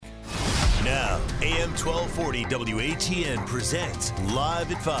Now, AM 1240 WATN presents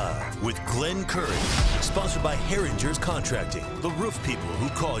Live at 5 with Glenn Curry. Sponsored by Herringer's Contracting, the roof people who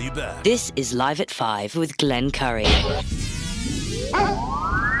call you back. This is Live at 5 with Glenn Curry. What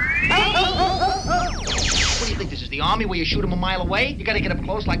do you think this is, the army where you shoot them a mile away? You gotta get up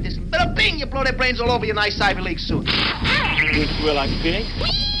close like this. Bada bing! You blow their brains all over your nice Ivy League suit. You feel like pig?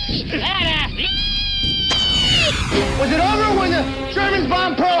 Was it over when the Germans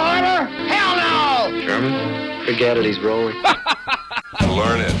bombed Pearl Harbor? Hell no! German? Forget it, he's rolling.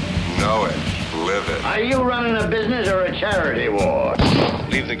 Learn it, know it, live it. Are you running a business or a charity war?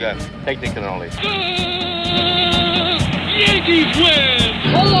 Leave the gun. Take the cannoli. Yankees win!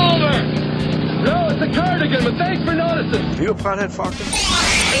 Pull over! No, it's a cardigan, but thanks for noticing. Are you a pothead, Falcon?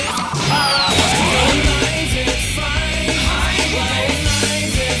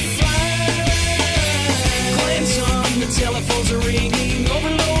 The telephones are ringing,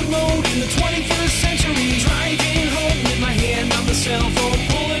 overload mode in the 21st century. Driving home with my hand on the cell phone,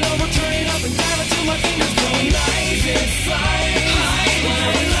 pulling over, turning up and down until my fingers going. Live at 5,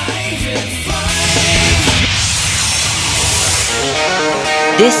 live at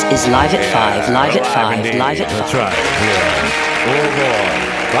 5. This is Live at 5, Live at 5, indeed. Live at 5. That's right. Yeah. Oh boy,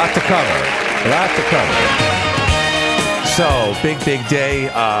 lot to cover. So big day.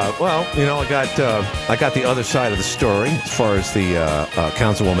 Well, you know, I got the other side of the story as far as the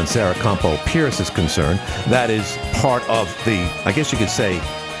Councilwoman Sarah Campo Pierce is concerned. That is part of the, I guess you could say,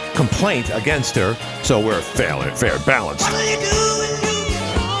 complaint against her. So we're fair and balanced.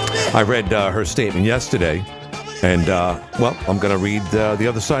 I read her statement yesterday, and well, I'm going to read the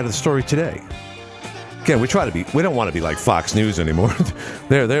other side of the story today. Again, we don't want to be like Fox News anymore.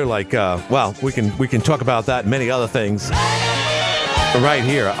 They're like, well, we can talk about that and many other things right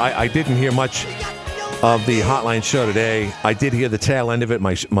here. I didn't hear much of the hotline show today. I did hear the tail end of it.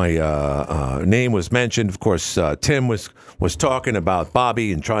 My name was mentioned. Of course, Tim was talking about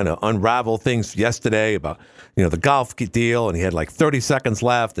Bobby and trying to unravel things yesterday about, you know, the golf deal, and he had like 30 seconds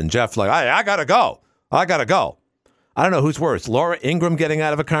left, and Jeff's like, I gotta go. I don't know who's worse, Laura Ingraham getting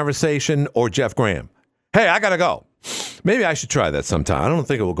out of a conversation or Jeff Graham. Hey, I gotta go. Maybe I should try that sometime. I don't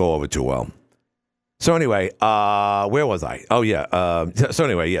think it will go over too well. So anyway, where was I? Oh, yeah. So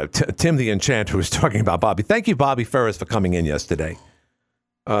anyway, yeah, Tim the Enchanter was talking about Bobby. Thank you, Bobby Ferris, for coming in yesterday.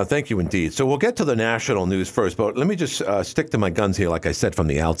 Thank you indeed. So we'll get to the national news first, but let me just stick to my guns here, like I said from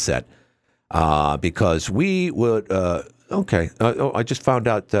the outset, because we would, I just found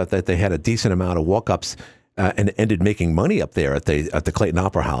out that they had a decent amount of walk-ups and ended making money up there at the Clayton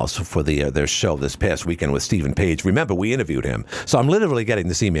Opera House for their show this past weekend with Stephen Page. Remember, we interviewed him. So I'm literally getting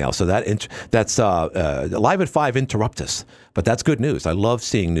this email. So that's Live at 5 interrupt us. But that's good news. I love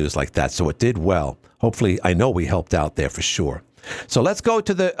seeing news like that. So it did well. Hopefully, I know we helped out there for sure. So let's go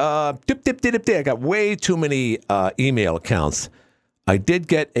to the I got way too many email accounts. I did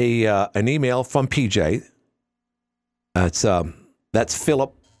get an email from PJ. That's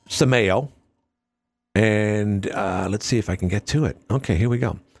Philip Sameo. And let's see if I can get to it. Okay, here we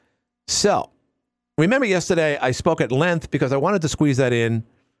go. So, remember yesterday I spoke at length because I wanted to squeeze that in.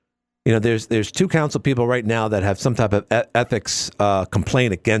 You know, there's two council people right now that have some type of ethics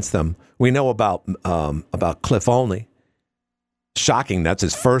complaint against them. We know about Cliff Only. Shocking, that's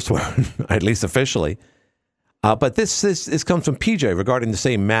his first one, at least officially. But this comes from PJ regarding the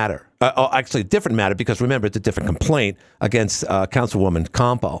same matter. Actually, a different matter because remember, it's a different complaint against Councilwoman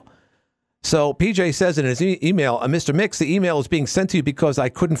Campo. So PJ says in his email, Mr. Mix, the email is being sent to you because I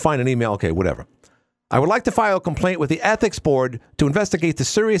couldn't find an email. Okay, whatever. I would like to file a complaint with the Ethics Board to investigate the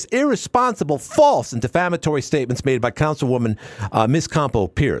serious, irresponsible, false, and defamatory statements made by Councilwoman Ms. Campo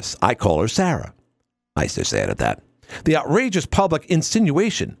Pierce. I call her Sarah. I just added that. The outrageous public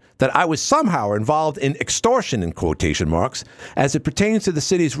insinuation that I was somehow involved in extortion, in quotation marks, as it pertains to the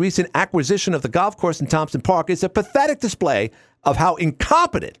city's recent acquisition of the golf course in Thompson Park is a pathetic display of how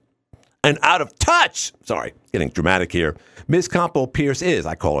incompetent and out of touch, getting dramatic here, Ms. Campo Pierce is,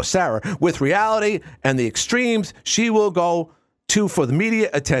 I call her Sarah, with reality and the extremes she will go to for the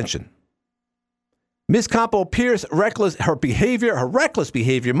media attention. Ms. Campo Pierce, her reckless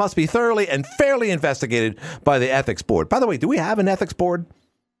behavior must be thoroughly and fairly investigated by the Ethics Board. By the way, do we have an Ethics Board?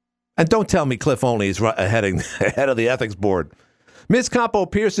 And don't tell me Cliff Only is head of the Ethics Board. Ms. Campo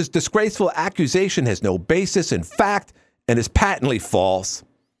Pierce's disgraceful accusation has no basis in fact and is patently false.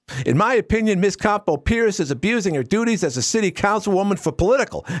 In my opinion, Ms. Campo Pierce is abusing her duties as a city councilwoman for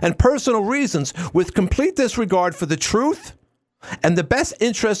political and personal reasons with complete disregard for the truth and the best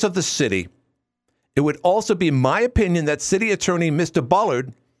interests of the city. It would also be my opinion that City Attorney Mr.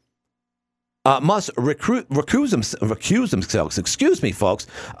 Bullard must recuse himself, excuse me, folks,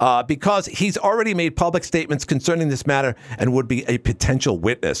 because he's already made public statements concerning this matter and would be a potential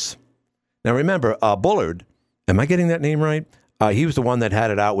witness. Now, remember, Bullard, am I getting that name right? He was the one that had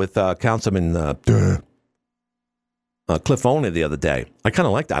it out with Councilman Cliff Only the other day. I kind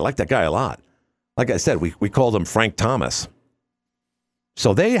of like that. I like that guy a lot. Like I said, we called him Frank Thomas.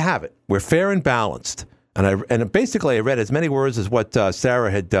 So there you have it. We're fair and balanced. And basically, I read as many words as what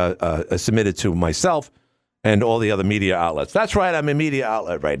Sarah had submitted to myself and all the other media outlets. That's right, I'm a media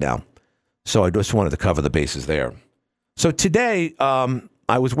outlet right now. So I just wanted to cover the bases there. So today,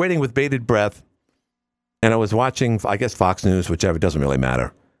 I was waiting with bated breath, and I was watching, I guess, Fox News, whichever, doesn't really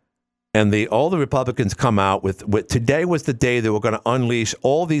matter. And all the Republicans come out with today was the day they were going to unleash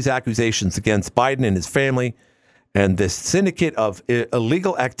all these accusations against Biden and his family and this syndicate of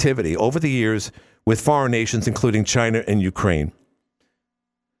illegal activity over the years with foreign nations, including China and Ukraine.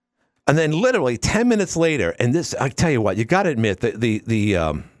 And then literally 10 minutes later, and this, I tell you what, you got to admit,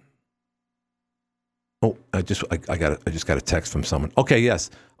 I just got a text from someone. Okay, yes.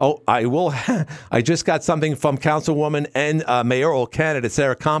 Oh, I will. I just got something from Councilwoman and mayoral candidate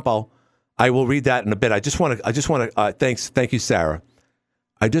Sarah Campo. I will read that in a bit. Thank you, Sarah.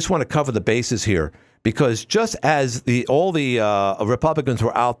 I just want to cover the bases here. Because just as all the Republicans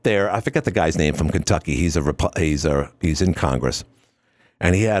were out there, I forget the guy's name from Kentucky. He's in Congress,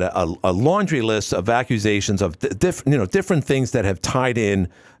 and he had a laundry list of accusations of different things that have tied in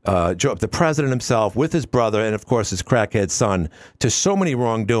the president himself with his brother and of course his crackhead son to so many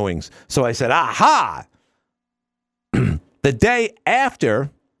wrongdoings. So I said, "Aha!" The day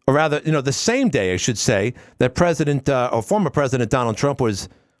after, or rather, the same day, I should say, that former President Donald Trump was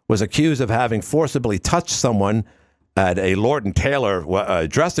accused of having forcibly touched someone at a Lord & Taylor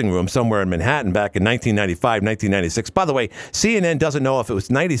dressing room somewhere in Manhattan back in 1995, 1996. By the way, CNN doesn't know if it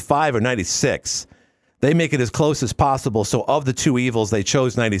was 95 or 96. They make it as close as possible. So of the two evils, they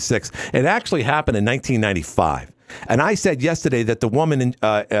chose 96. It actually happened in 1995. And I said yesterday that the woman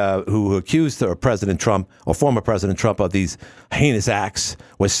who accused President Trump or former President Trump of these heinous acts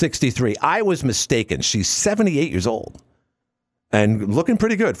was 63. I was mistaken. She's 78 years old. And looking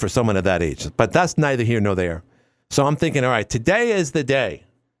pretty good for someone of that age. But that's neither here nor there. So I'm thinking, all right, today is the day.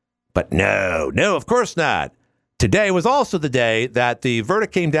 But no, of course not. Today was also the day that the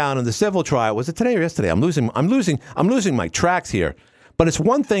verdict came down in the civil trial. Was it today or yesterday? I'm losing my tracks here. But it's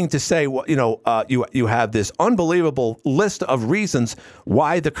one thing to say, you have this unbelievable list of reasons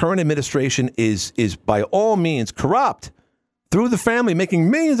why the current administration is by all means corrupt. Through the family, making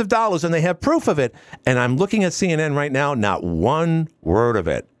millions of dollars, and they have proof of it. And I'm looking at CNN right now, not one word of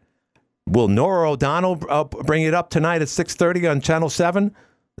it. Will Norah O'Donnell bring it up tonight at 6:30 on Channel 7?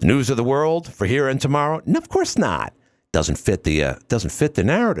 News of the World for here and tomorrow? No, of course not. Doesn't fit the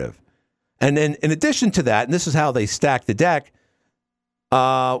narrative. And then in addition to that, and this is how they stack the deck,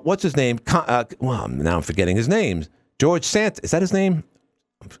 what's his name? Well, now I'm forgetting his name. George Santos. Is that his name?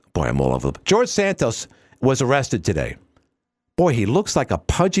 Boy, I'm all over. George Santos was arrested today. Boy, he looks like a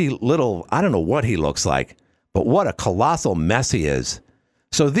pudgy little, I don't know what he looks like, but what a colossal mess he is.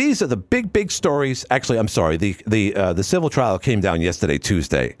 So these are the big stories. Actually, I'm sorry. The civil trial came down yesterday,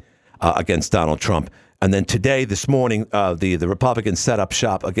 Tuesday, against Donald Trump. And then today, this morning, the Republicans set up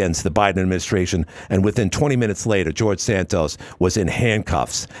shop against the Biden administration. And within 20 minutes later, George Santos was in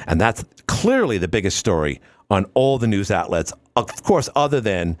handcuffs. And that's clearly the biggest story on all the news outlets, of course, other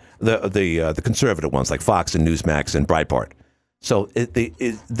than the conservative ones like Fox and Newsmax and Breitbart. So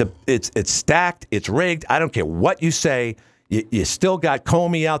it's stacked, it's rigged. I don't care what you say. You still got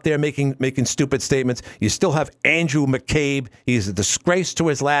Comey out there making stupid statements. You still have Andrew McCabe. He's a disgrace to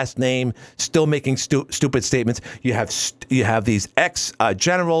his last name, still making stupid statements. You have these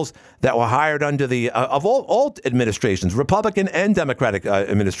ex-generals that were hired under the of all administrations, Republican and Democratic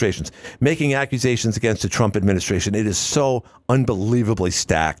administrations, making accusations against the Trump administration. It is so unbelievably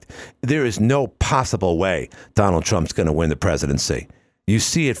stacked. There is no possible way Donald Trump's going to win the presidency. You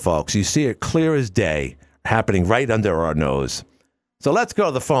see it, folks. You see it clear as day, happening right under our nose. So let's go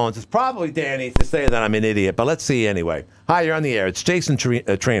to the phones. It's probably Danny to say that I'm an idiot, but let's see anyway. Hi, you're on the air. It's Jason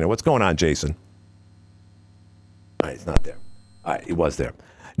Trainer. What's going on, Jason? All right, he's not there. All right, he was there.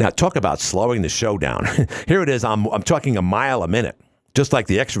 Now, talk about slowing the show down. Here it is. I'm talking a mile a minute, just like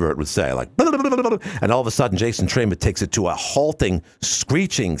the extrovert would say, like, blah, blah, blah, blah, and all of a sudden, Jason Trainer takes it to a halting,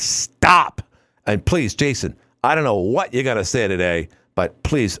 screeching stop. And please, Jason, I don't know what you're going to say today, but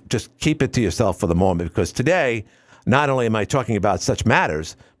please just keep it to yourself for the moment, because today, not only am I talking about such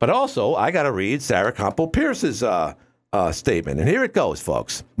matters, but also I got to read Sarah Campo-Pierce's statement. And here it goes,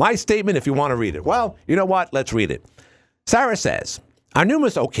 folks. My statement, if you want to read it. Well, you know what? Let's read it. Sarah says, On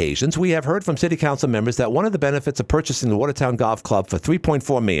numerous occasions, we have heard from city council members that one of the benefits of purchasing the Watertown Golf Club for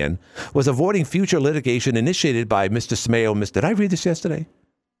 $3.4 million was avoiding future litigation initiated by Mr. Smeo. Did I read this yesterday?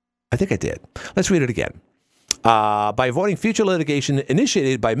 I think I did. Let's read it again. By avoiding future litigation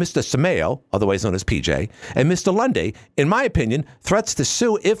initiated by Mr. Smeo, otherwise known as PJ, and Mr. Lundy, in my opinion, threats to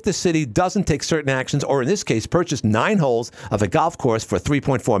sue if the city doesn't take certain actions, or in this case, purchase 9 holes of a golf course for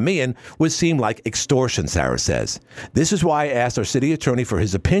 $3.4 million, would seem like extortion, Sarah says. This is why I asked our city attorney for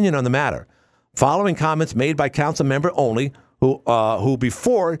his opinion on the matter. Following comments made by council member only, who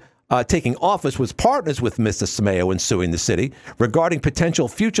before taking office was partners with Mr. Smeo in suing the city regarding potential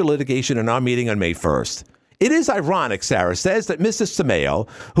future litigation in our meeting on May 1st. It is ironic, Sarah says, that Mrs. Smeo,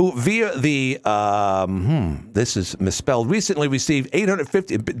 who via the, this is misspelled, recently received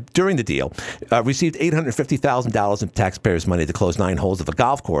during the deal, received $850,000 in taxpayers' money to close 9 holes of a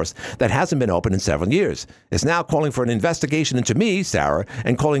golf course that hasn't been open in several years, is now calling for an investigation into me, Sarah,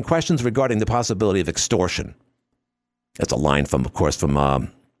 and calling questions regarding the possibility of extortion. That's a line from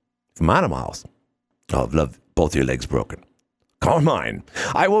Animals. Oh, love both your legs broken. Call mine.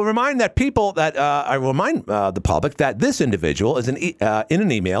 I will remind the public that this individual is in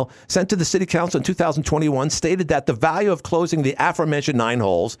an email sent to the city council in 2021 stated that the value of closing the aforementioned 9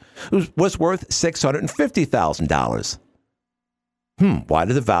 holes was worth $650,000. Why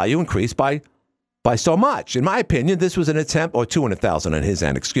did the value increase by so much? In my opinion, this was an attempt, or $200,000 on his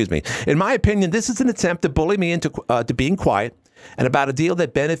end, excuse me. In my opinion, this is an attempt to bully me into to being quiet and about a deal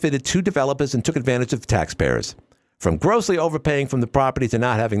that benefited 2 developers and took advantage of the taxpayers. From grossly overpaying from the property to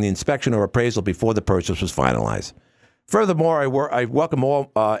not having the inspection or appraisal before the purchase was finalized. Furthermore, I welcome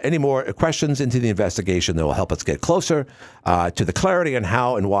any more questions into the investigation that will help us get closer to the clarity on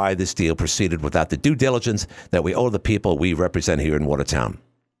how and why this deal proceeded without the due diligence that we owe the people we represent here in Watertown.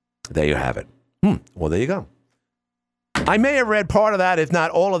 There you have it. Well, there you go. I may have read part of that, if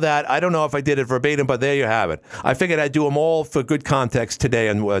not all of that. I don't know if I did it verbatim, but there you have it. I figured I'd do them all for good context today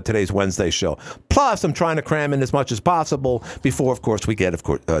on today's Wednesday show. Plus, I'm trying to cram in as much as possible before, of course, we get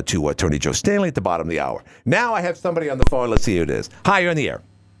to Attorney Joe Stanley at the bottom of the hour. Now I have somebody on the phone. Let's see who it is. Hi, you're on the air.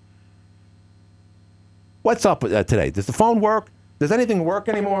 What's up today? Does the phone work? Does anything work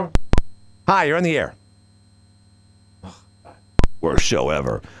anymore? Hi, you're on the air. Worst show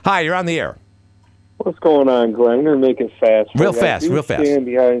ever. Hi, you're on the air. What's going on, Glenn? You're making fast. Real fast. Stand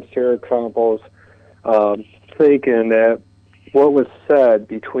behind Sarah Campos, thinking that what was said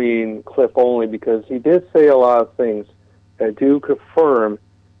between Cliff only, because he did say a lot of things that do confirm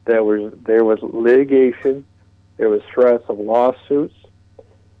that there was litigation, there was threats of lawsuits,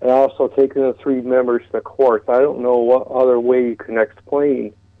 and also taking the 3 members to court. I don't know what other way you can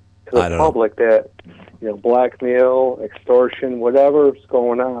explain to the public that, blackmail, extortion, whatever's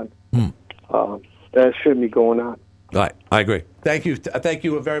going on. That shouldn't be going on. All right, I agree. Thank you. Thank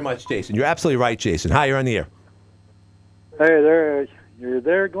you very much, Jason. You're absolutely right, Jason. Hi, you're on the air. Hey there. You're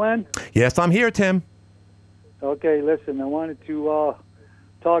there, Glenn? Yes, I'm here, Tim. Okay, listen, I wanted to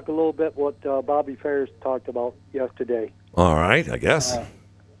talk a little bit what Bobby Ferris talked about yesterday. All right, I guess.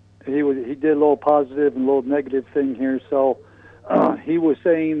 He did a little positive and a little negative thing here. So he was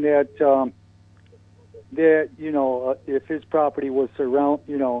saying that if his property was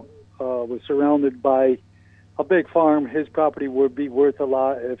surrounded by a big farm, his property would be worth a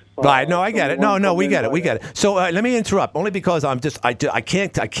lot. If right, no, I get it. No, we get it. So let me interrupt, only because I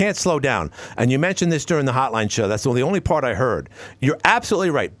can't slow down. And you mentioned this during the hotline show. That's the only part I heard. You're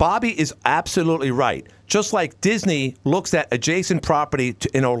absolutely right. Bobby is absolutely right. Just like Disney looks at adjacent property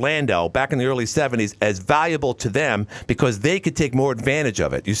in Orlando back in the early 70s as valuable to them because they could take more advantage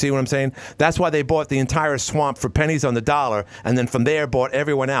of it. You see what I'm saying? That's why they bought the entire swamp for pennies on the dollar, and then from there bought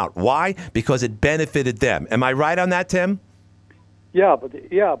everyone out. Why? Because it benefited them. Am I right on that, Tim? Yeah, but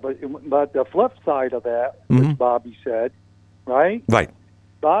the flip side of that, which Bobby said, right? Right.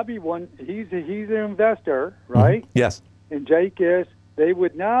 Bobby, he's an investor, right? Yes. And Jake is. They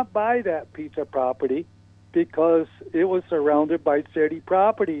would not buy that piece of property because it was surrounded by city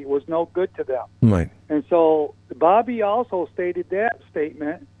property. It was no good to them. Right. And so Bobby also stated that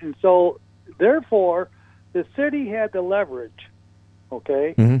statement. And so, therefore, the city had the leverage,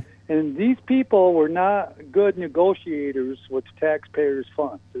 okay? Mm-hmm. And these people were not good negotiators with taxpayers'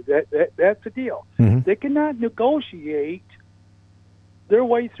 funds. That's the deal. Mm-hmm. They cannot negotiate their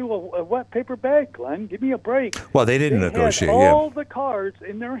way through a wet paper bag, Glenn. Give me a break. Well, they didn't negotiate, had all the cards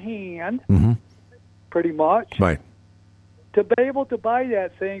in their hand, pretty much, right, to be able to buy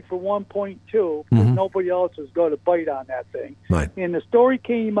that thing for 1.2 because nobody else was going to bite on that thing. Right. And the story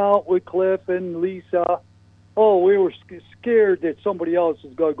came out with Cliff and Lisa. Oh, we were scared that somebody else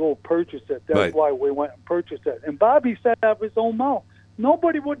was going to go purchase it. That's why we went and purchased it. And Bobby said out of his own mouth,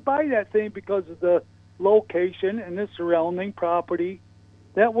 nobody would buy that thing because of the location and the surrounding property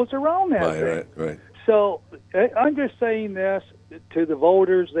that was around that thing. Right. So I'm just saying this to the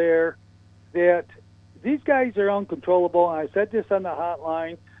voters there, that these guys are uncontrollable. I said this on the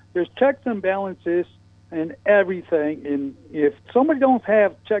hotline. There's checks and balances and everything. And if somebody don't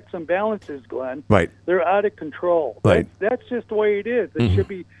have checks and balances, Glenn, they're out of control. Right. That's just the way it is. It should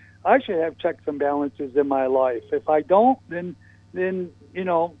be. I should have checks and balances in my life. If I don't, then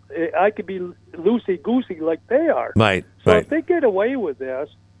I could be loosey-goosey like they are. Right. So if they get away with this,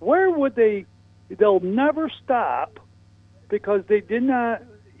 where would they? They'll never stop because they did not,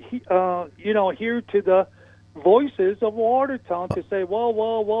 hear to the voices of Watertown to say,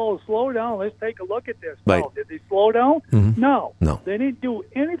 whoa, slow down. Let's take a look at this. Right. No, did they slow down? No. No. They didn't do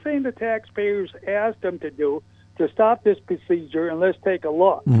anything the taxpayers asked them to do to stop this procedure, and let's take a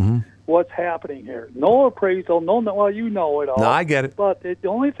look. What's happening here? No appraisal, well, you know it all. No, I get it. But the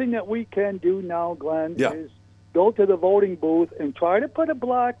only thing that we can do now, Glenn, Yeah. is go to the voting booth and try to put a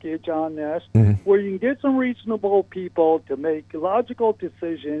blockage on this where you can get some reasonable people to make logical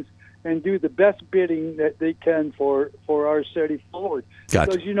decisions and do the best bidding that they can for our city forward.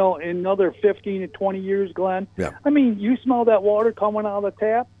 Gotcha. Because, in another 15 to 20 years, Glenn, Yeah. I mean, you smell that water coming out of the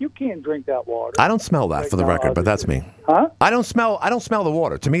tap, you can't drink that water. I don't smell that, for the record, but that's me. Huh? I don't smell the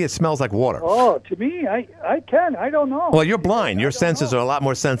water. To me, it smells like water. Oh, to me, I can. I don't know. Well, you're blind. Your senses are a lot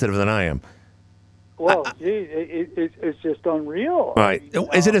more sensitive than I am. Well, it's just unreal. All right.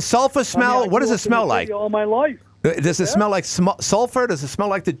 Is it a sulfur smell? What does it smell like? All my life. Does it smell like sulfur? Does it smell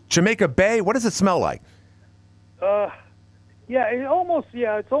like the Jamaica Bay? What does it smell like? It's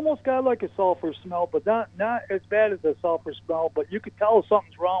almost got like a sulfur smell, but not as bad as a sulfur smell. But you could tell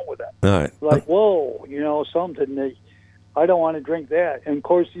something's wrong with it. All right. Like, whoa, something. I don't want to drink that. And of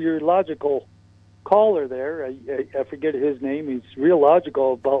course, your logical caller there, I forget his name. He's real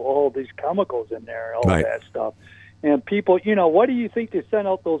logical about all these chemicals in there, all that stuff. And people, what do you think they send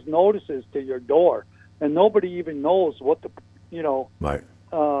out those notices to your door? And nobody even knows what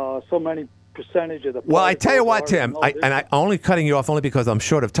so many percentage of the. Well, I tell you what, Tim, I'm only cutting you off only because I'm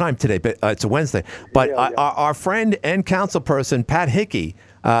short of time today, but it's a Wednesday. But our friend and council person, Pat Hickey,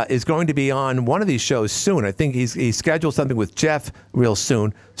 is going to be on one of these shows soon. I think he's scheduled something with Jeff real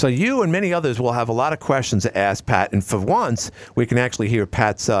soon. So you and many others will have a lot of questions to ask Pat. And for once, we can actually hear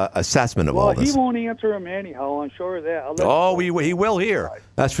Pat's assessment of all this. Well, he won't answer them anyhow. I'm sure of that. He will hear.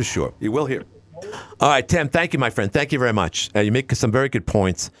 That's for sure. He will hear. All right, Tim, thank you, my friend. Thank you very much. You make some very good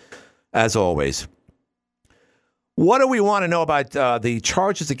points, as always. What do we want to know about the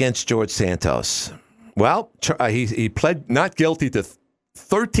charges against George Santos? Well, he pled not guilty to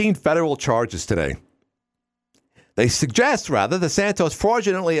 13 federal charges today. They suggest, rather, that Santos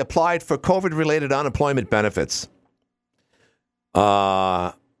fraudulently applied for COVID-related unemployment benefits.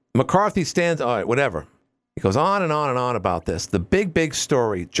 McCarthy stands... All right, whatever. He goes on and on and on about this. The big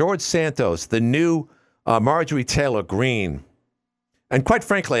story. George Santos, the new Marjorie Taylor Greene. And quite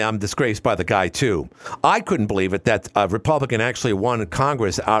frankly, I'm disgraced by the guy, too. I couldn't believe it that a Republican actually won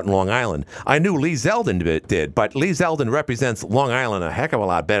Congress out in Long Island. I knew Lee Zeldin did, but Lee Zeldin represents Long Island a heck of a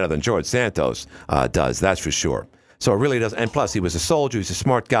lot better than George Santos does, that's for sure. So it really does. And plus, he was a soldier. He's a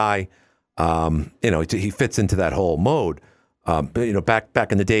smart guy. He fits into that whole mode.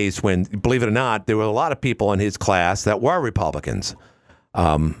 Back in the days when, believe it or not, there were a lot of people in his class that were Republicans.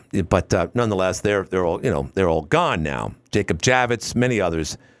 But nonetheless, they're all gone now. Jacob Javits, many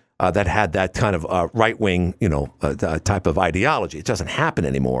others that had that kind of right-wing, type of ideology. It doesn't happen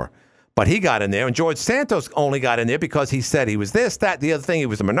anymore. But he got in there, and George Santos only got in there because he said he was this, that, the other thing. He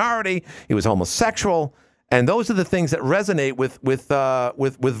was a minority. He was homosexual, and those are the things that resonate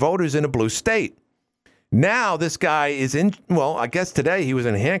with voters in a blue state. Now this guy is in, I guess today he was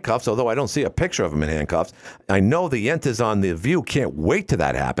in handcuffs, although I don't see a picture of him in handcuffs. I know the Yentas on The View can't wait till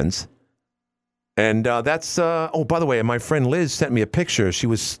that happens. And that's, by the way, my friend Liz sent me a picture. She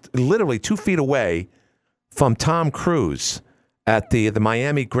was literally 2 feet away from Tom Cruise at the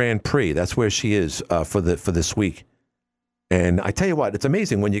Miami Grand Prix. That's where she is for this week. And I tell you what, it's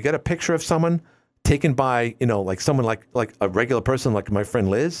amazing when you get a picture of someone taken by, like someone like a regular person like my friend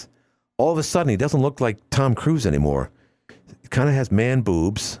Liz. All of a sudden, he doesn't look like Tom Cruise anymore. He kind of has man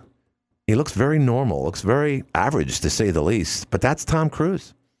boobs. He looks very normal, looks very average, to say the least. But that's Tom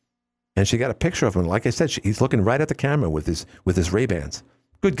Cruise. And she got a picture of him. Like I said, he's looking right at the camera with his Ray-Bans.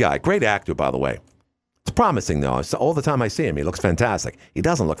 Good guy. Great actor, by the way. It's promising, though. All the time I see him, he looks fantastic. He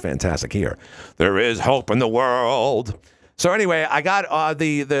doesn't look fantastic here. There is hope in the world. So anyway, I got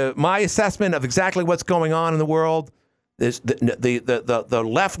my assessment of exactly what's going on in the world. The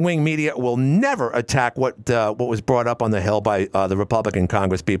left-wing media will never attack what was brought up on the Hill by the Republican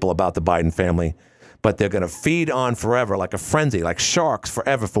Congress people about the Biden family, but they're going to feed on forever like a frenzy, like sharks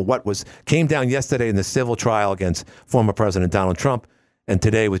forever for what came down yesterday in the civil trial against former President Donald Trump, and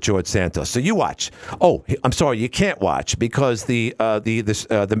today with George Santos. So you watch. Oh, I'm sorry, you can't watch because the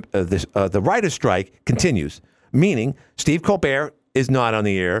writer's strike continues, meaning Steve Colbert is not on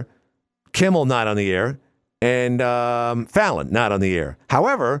the air, Kimmel not on the air, and Fallon not on the air.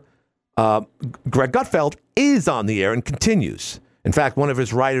 However, Greg Gutfeld is on the air and continues. In fact, one of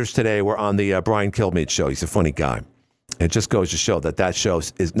his writers today were on the Brian Kilmeade show. He's a funny guy. It just goes to show that show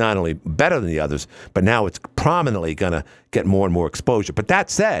is not only better than the others, but now it's prominently going to get more and more exposure. But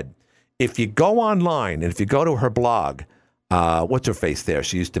that said, if you go online and if you go to her blog, what's her face there?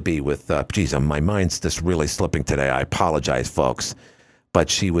 She used to be with, my mind's just really slipping today. I apologize, folks. But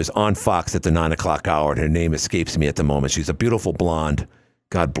she was on Fox at the 9 o'clock hour, and her name escapes me at the moment. She's a beautiful blonde.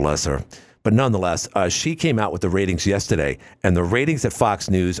 God bless her. But nonetheless, she came out with the ratings yesterday, and the ratings at Fox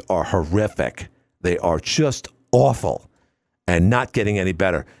News are horrific. They are just awful and not getting any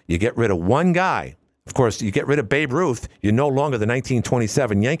better. You get rid of one guy. Of course, you get rid of Babe Ruth. You're no longer the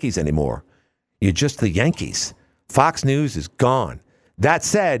 1927 Yankees anymore. You're just the Yankees. Fox News is gone. That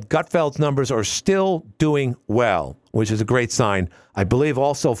said, Gutfeld's numbers are still doing well, which is a great sign. I believe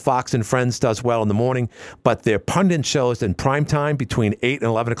also Fox and Friends does well in the morning, but their pundit shows in prime time between 8 and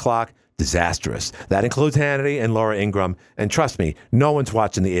 11 o'clock, disastrous. That includes Hannity and Laura Ingraham. And trust me, no one's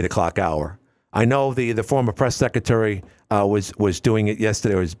watching the 8 o'clock hour. I know the former press secretary was doing it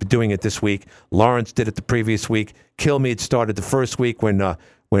yesterday, or was doing it this week. Lawrence did it the previous week. Kilmeade started the first week when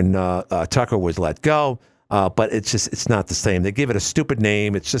Tucker was let go. But it's not the same. They give it a stupid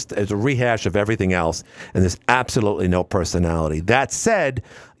name. It's a rehash of everything else, and there's absolutely no personality. That said,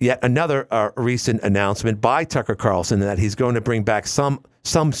 yet another recent announcement by Tucker Carlson that he's going to bring back some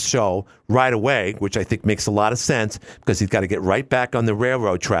show right away, which I think makes a lot of sense because he's got to get right back on the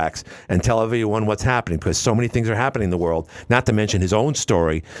railroad tracks and tell everyone what's happening because so many things are happening in the world, not to mention his own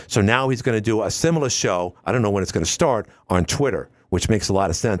story. So now he's going to do a similar show, I don't know when it's going to start, on Twitter, which makes a lot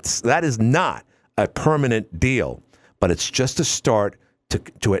of sense. That is not a permanent deal, but it's just a start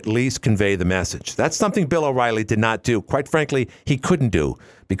to at least convey the message. That's something Bill O'Reilly did not do. Quite frankly, he couldn't do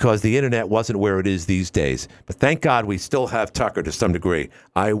because the internet wasn't where it is these days. But thank God we still have Tucker to some degree.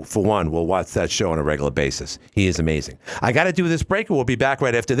 I, for one, will watch that show on a regular basis. He is amazing. I got to do this break, and we'll be back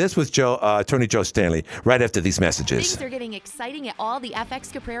right after this with Attorney Joe Stanley, right after these messages. Things are getting exciting at all the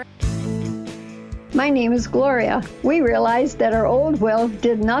FX Caprera. My name is Gloria. We realized that our old will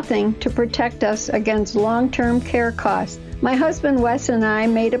did nothing to protect us against long-term care costs. My husband Wes and I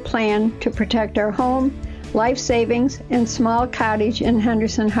made a plan to protect our home, life savings, and small cottage in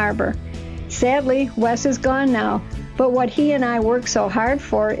Henderson Harbor. Sadly, Wes is gone now, but what he and I worked so hard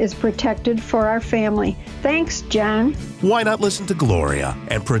for is protected for our family. Thanks, John. Why not listen to Gloria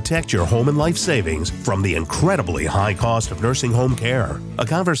and protect your home and life savings from the incredibly high cost of nursing home care? A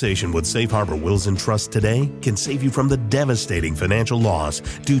conversation with Safe Harbor Wills and Trusts today can save you from the devastating financial loss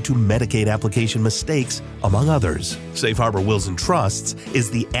due to Medicaid application mistakes, among others. Safe Harbor Wills and Trusts is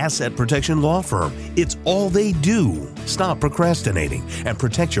the asset protection law firm. It's all they do. Stop procrastinating and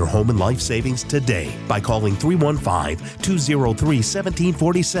protect your home and life savings today by calling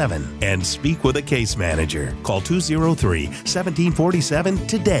 315-203-1747 and speak with a case manager. Call 203-1747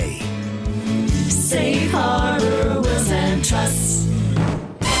 today. Safe Harbor Wills and Trusts.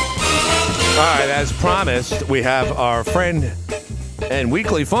 All right, as promised, we have our friend and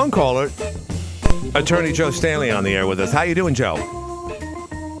weekly phone caller, Attorney Joe Stanley, on the air with us. How you doing, Joe?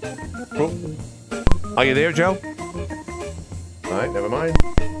 Are you there, Joe? All right, never mind.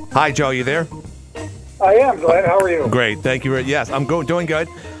 Hi, Joe, you there? I am, Glenn. How are you? Great, thank you. Yes, I'm doing good.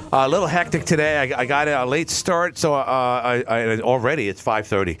 A little hectic today. I got a late start, so I already it's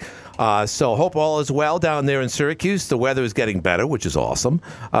 5:30. So hope all is well down there in Syracuse. The weather is getting better, which is awesome,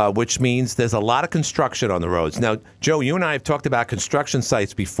 which means there's a lot of construction on the roads. Now, Joe, you and I have talked about construction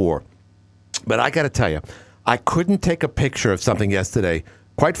sites before, but I got to tell you, I couldn't take a picture of something yesterday.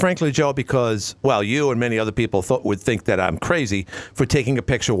 Quite frankly, Joe, because, well, you and many other people would think that I'm crazy for taking a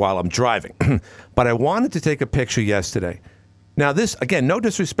picture while I'm driving. But I wanted to take a picture yesterday. Now, this, again, no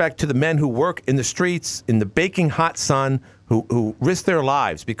disrespect to the men who work in the streets, in the baking hot sun, who risk their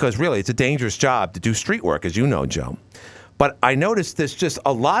lives, because really it's a dangerous job to do street work, as you know, Joe. But I noticed there's just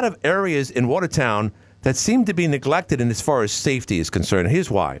a lot of areas in Watertown that seem to be neglected in as far as safety is concerned.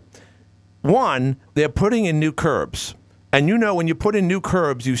 Here's why. One, they're putting in new curbs. And you know, when you put in new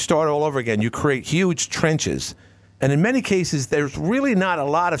curbs, you start all over again. You create huge trenches. And in many cases, there's really not a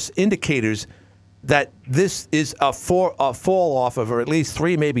lot of indicators that this is a fall off of or at least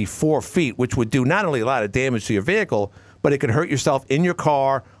 3, maybe 4 feet, which would do not only a lot of damage to your vehicle, but it could hurt yourself in your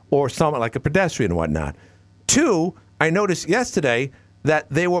car or someone like a pedestrian and whatnot. 2, I noticed yesterday that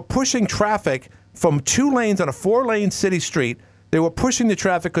they were pushing traffic from 2 lanes on a 4-lane city street. They were pushing the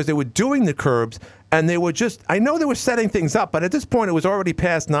traffic because they were doing the curbs, and they were just, I know they were setting things up, but at this point it was already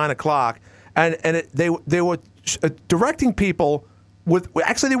past 9 o'clock, and they were directing people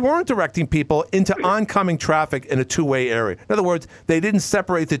actually they weren't directing people into oncoming traffic in a 2-way area. In other words, they didn't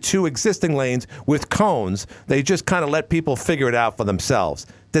separate the 2 existing lanes with cones. They just kind of let people figure it out for themselves.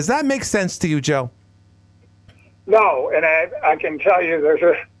 Does that make sense to you, Joe? No, and I can tell you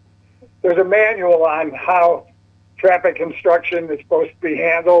there's a manual on how traffic construction is supposed to be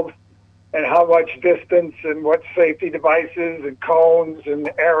handled and how much distance and what safety devices and cones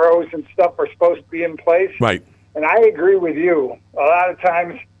and arrows and stuff are supposed to be in place. Right. And I agree with you. A lot of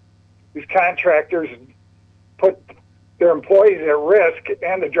times these contractors put their employees at risk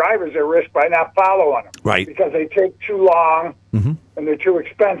and the drivers at risk by not following them. Right. Because they take too long and they're too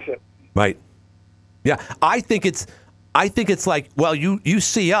expensive. Right. Yeah. I think it's like, well, you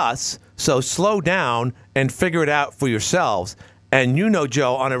see us, so slow down and figure it out for yourselves. And you know,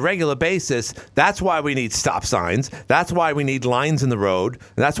 Joe, on a regular basis, that's why we need stop signs. That's why we need lines in the road.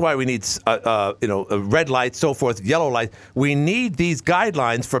 That's why we need, red lights, so forth, yellow lights. We need these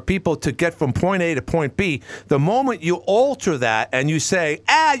guidelines for people to get from point A to point B. The moment you alter that and you say,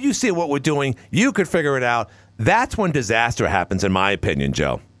 you see what we're doing, you could figure it out, that's when disaster happens, in my opinion,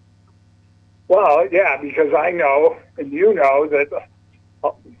 Joe. Well, yeah, because I know, and you know, that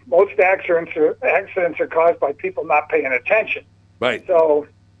most accidents are caused by people not paying attention. Right. So,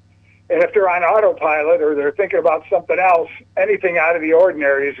 and if they're on autopilot or they're thinking about something else, anything out of the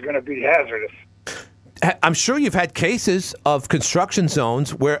ordinary is going to be hazardous. I'm sure you've had cases of construction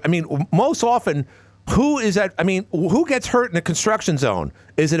zones where, I mean, most often, who gets hurt in a construction zone?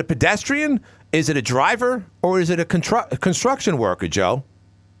 Is it a pedestrian? Is it a driver? Or is it a construction worker, Joe?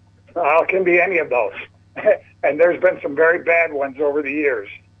 It can be any of those. And there's been some very bad ones over the years.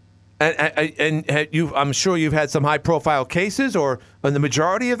 And I'm sure you've had some high-profile cases, or the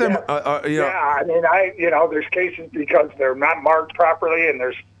majority of them. Yeah, I mean, there's cases because they're not marked properly, and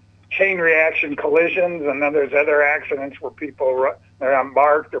there's chain reaction collisions, and then there's other accidents where people they're not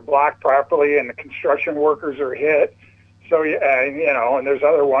marked or blocked properly, and the construction workers are hit. So and there's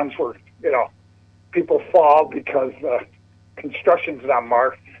other ones where people fall because the construction's not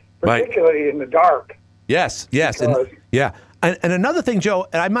marked, particularly in the dark. Yes, And another thing, Joe,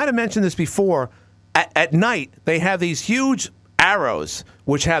 and I might have mentioned this before, at night they have these huge arrows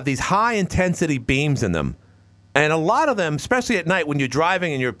which have these high-intensity beams in them. And a lot of them, especially at night when you're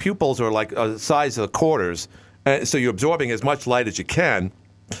driving and your pupils are like the size of quarters, so you're absorbing as much light as you can,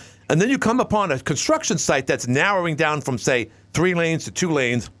 and then you come upon a construction site that's narrowing down from, say, 3 lanes to 2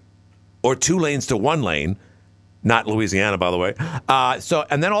 lanes or 2 lanes to 1 lane, not Louisiana, by the way.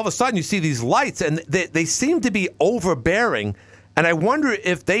 And then all of a sudden you see these lights, and they seem to be overbearing. And I wonder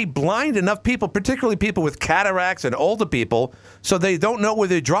if they blind enough people, particularly people with cataracts and older people, so they don't know where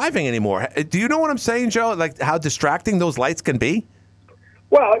they're driving anymore. Do you know what I'm saying, Joe? Like how distracting those lights can be?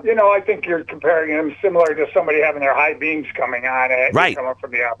 Well, I think you're comparing them similar to somebody having their high beams coming on and coming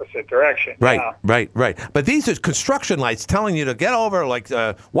from the opposite direction. Right. But these are construction lights telling you to get over like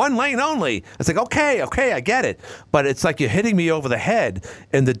 1 lane only. It's like, okay, I get it. But it's like you're hitting me over the head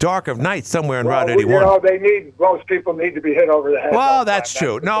in the dark of night somewhere in Route 81. Most people need to be hit over the head. Well, that's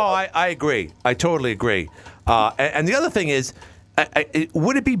true. No, I agree. I totally agree. And the other thing is,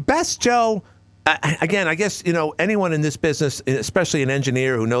 would it be best, Joe, again, I guess, anyone in this business, especially an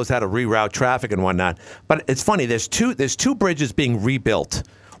engineer who knows how to reroute traffic and whatnot. But it's funny. There's two bridges being rebuilt.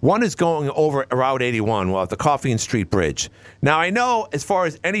 One is going over Route 81, the Coffee and Street Bridge. Now, I know as far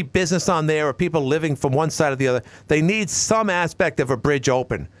as any business on there or people living from one side or the other, they need some aspect of a bridge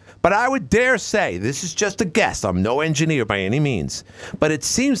open. But I would dare say, this is just a guess, I'm no engineer by any means, but it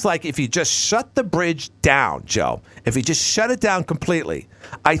seems like if you just shut the bridge down, Joe, if you just shut it down completely,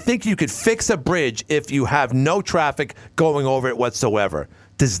 I think you could fix a bridge if you have no traffic going over it whatsoever.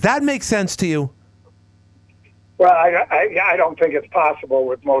 Does that make sense to you? Well, I don't think it's possible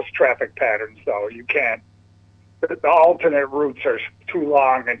with most traffic patterns, though. You can't. The alternate routes are too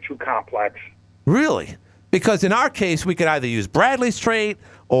long and too complex. Really? Because in our case, we could either use Bradley Street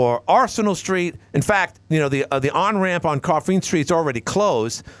or Arsenal Street. In fact, the on-ramp on Coffeen Street is already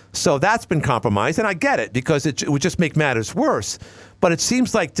closed, so that's been compromised. And I get it, because it would just make matters worse. But it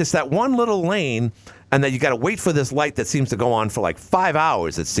seems like just that one little lane, and that you got to wait for this light that seems to go on for like 5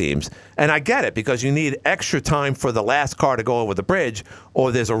 hours, it seems. And I get it, because you need extra time for the last car to go over the bridge,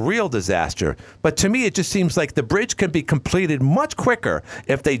 or there's a real disaster. But to me, it just seems like the bridge can be completed much quicker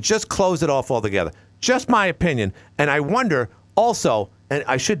if they just close it off altogether. Just my opinion. And I wonder also, and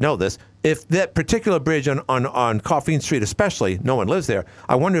I should know this, if that particular bridge on Coffeen Street especially, no one lives there,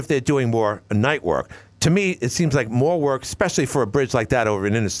 I wonder if they're doing more night work. To me, it seems like more work, especially for a bridge like that over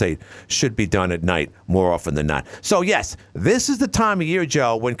an interstate, should be done at night more often than not. So, yes, this is the time of year,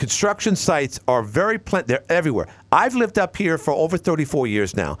 Joe, when construction sites are very they're everywhere. I've lived up here for over 34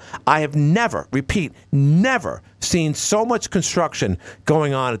 years now. I have never, repeat, never seen so much construction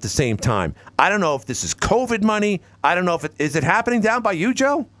going on at the same time. I don't know if this is COVID money. I don't know if is it happening down by you,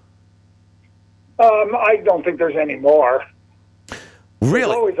 Joe? I don't think there's any more. Really?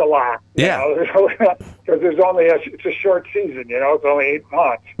 There's always a lot. Yeah. Because it's a short season, it's only 8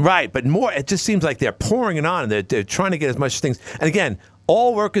 months. Right, but more, it just seems like they're pouring it on, and they're trying to get as much things. And again,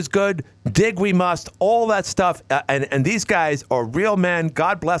 all work is good, dig we must, all that stuff. And these guys are real men,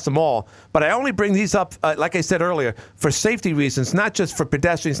 God bless them all. But I only bring these up, like I said earlier, for safety reasons, not just for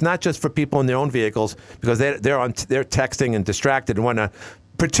pedestrians, not just for people in their own vehicles, because they're texting and distracted and whatnot,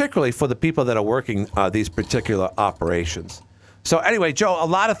 particularly for the people that are working these particular operations. So anyway, Joe, a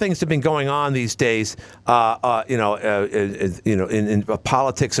lot of things have been going on these days, in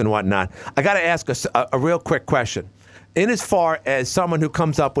politics and whatnot. I got to ask a real quick question. In as far as someone who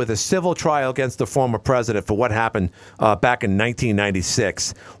comes up with a civil trial against the former president for what happened back in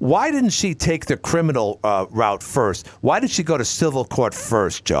 1996, why didn't she take the criminal route first? Why did she go to civil court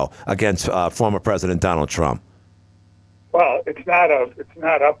first, Joe, against former President Donald Trump? Well, it's not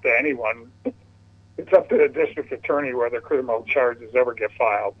up to anyone. It's up to the district attorney whether criminal charges ever get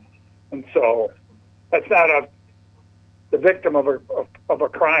filed, and so that's not the victim of a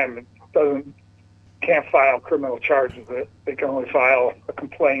crime can't file criminal charges. They can only file a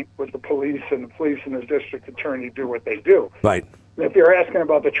complaint with the police, and the police and the district attorney do what they do. Right. If you're asking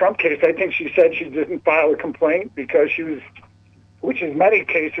about the Trump case, I think she said she didn't file a complaint because which is many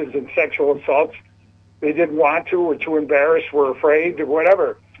cases in sexual assaults, they didn't want to, or too embarrassed, were afraid, or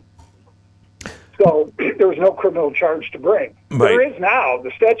whatever. So there was no criminal charge to bring. Right. There is now. The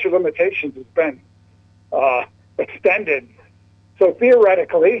statute of limitations has been extended. So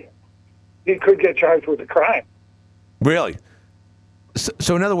theoretically, he could get charged with a crime. Really?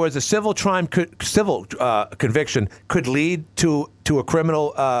 So in other words, a civil conviction could lead to a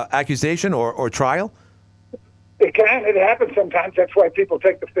criminal accusation or trial? It can. It happens sometimes. That's why people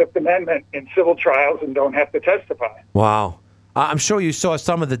take the Fifth Amendment in civil trials and don't have to testify. Wow. I'm sure you saw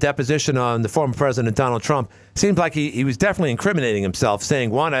some of the deposition on the former President Donald Trump. Seems like he was definitely incriminating himself,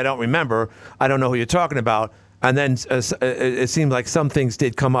 saying, one, I don't remember, I don't know who you're talking about, and then it seemed like some things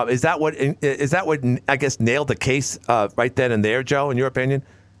did come up. Is that what I guess nailed the case right then and there, Joe, in your opinion?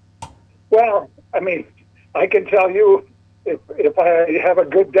 Well, I mean, I can tell you if I have a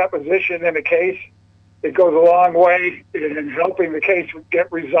good deposition in a case, it goes a long way in helping the case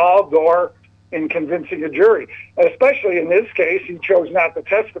get resolved or in convincing a jury. Especially in this case, he chose not to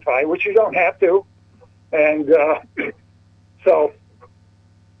testify, which you don't have to. And so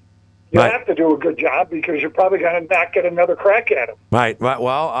you have to do a good job because you're probably going to not get another crack at him. Right. Well,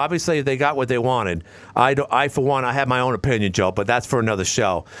 obviously they got what they wanted. I for one, I have my own opinion, Joe, but that's for another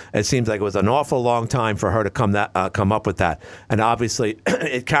show. It seems like it was an awful long time for her to come up with that. And obviously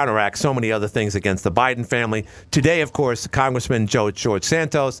it counteracts so many other things against the Biden family. Today, of course, Congressman George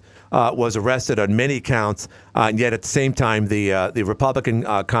Santos was arrested on many counts, and yet at the same time, the Republican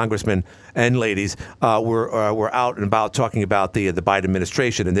congressmen and ladies were out and about talking about the Biden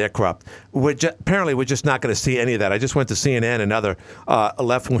administration and their corrupt. Apparently, we're just not going to see any of that. I just went to CNN and other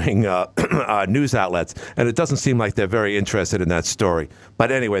left-wing news outlets, and it doesn't seem like they're very interested in that story.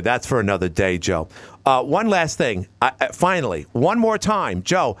 But anyway, that's for another day, Joe. One last thing. Finally, one more time,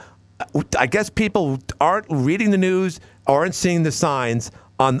 Joe, I guess people aren't reading the news, aren't seeing the signs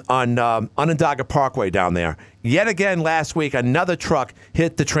on Onondaga Parkway down there. Yet again last week, another truck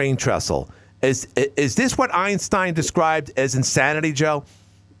hit the train trestle. Is this what Einstein described as insanity, Joe?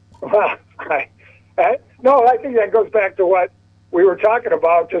 Well, no, I think that goes back to what we were talking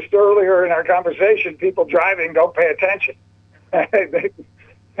about just earlier in our conversation. People driving don't pay attention. They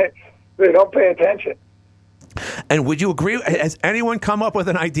don't pay attention. And would you agree? Has anyone come up with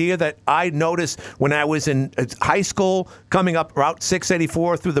an idea that I noticed when I was in high school coming up Route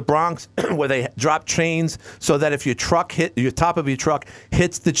 684 through the Bronx where they drop chains so that if your top of your truck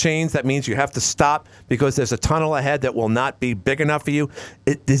hits the chains, that means you have to stop because there's a tunnel ahead that will not be big enough for you?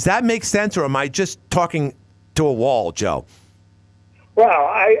 Does that make sense, or am I just talking to a wall, Joe? Well,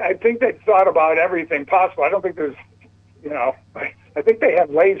 I think they thought about everything possible. I don't think there's, I think they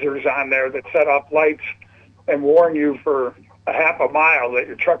have lasers on there that set off lights and warn you for a half a mile that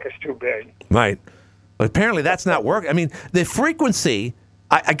your truck is too big. Right. But apparently that's not working. I mean, the frequency,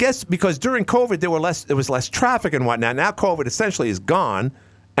 I guess because during COVID there was less traffic and whatnot. Now COVID essentially is gone,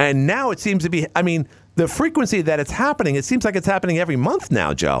 and now it seems to be, the frequency that it's happening, it seems like it's happening every month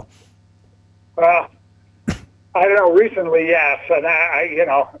now, Joe. Well, I don't know. Recently, yes. And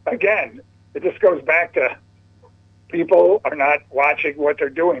again, it just goes back to people are not watching what they're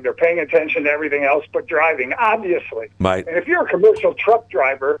doing. They're paying attention to everything else but driving, obviously. Right. And if you're a commercial truck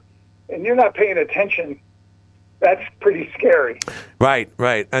driver and you're not paying attention, that's pretty scary. Right.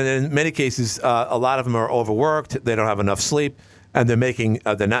 And in many cases, a lot of them are overworked. They don't have enough sleep. And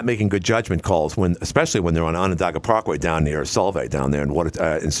they're not making good judgment calls especially when they're on Onondaga Parkway down near Solvay down there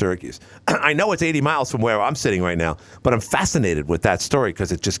in Syracuse. I know it's 80 miles from where I'm sitting right now, but I'm fascinated with that story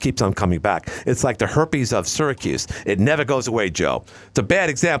because it just keeps on coming back. It's like the herpes of Syracuse. It never goes away, Joe. It's a bad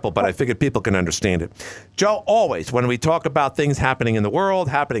example, but I figured people can understand it. Joe, always when we talk about things happening in the world,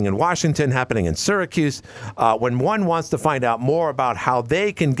 happening in Washington, happening in Syracuse, when one wants to find out more about how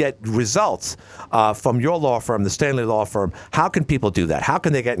they can get results from your law firm, the Stanley Law Firm, how can people do that? How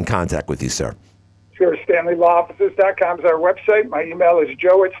can they get in contact with you, sir? Sure. StanleyLawOffices.com is our website. My email is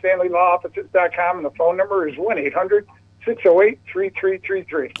joe@StanleyLawOffices.com, and the phone number is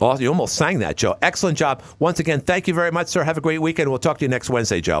 1-800-608-3333. Oh, you almost sang that, Joe. Excellent job. Once again, thank you very much, sir. Have a great weekend. We'll talk to you next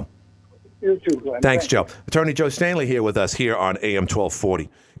Wednesday, Joe. You too, Glenn. Thanks, Joe. Attorney Joe Stanley here with us here on AM 1240.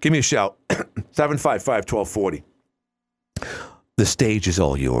 Give me a shout, 755-1240. The stage is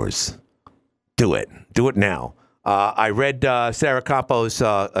all yours. Do it. Do it now. I read Sarah Campo's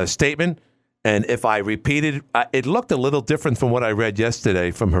statement, and if I repeated, it looked a little different from what I read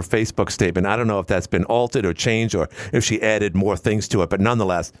yesterday from her Facebook statement. I don't know if that's been altered or changed or if she added more things to it, but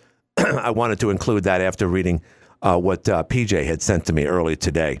nonetheless, I wanted to include that after reading what PJ had sent to me earlier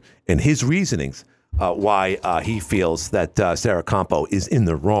today and his reasonings why he feels that Sarah Campo is in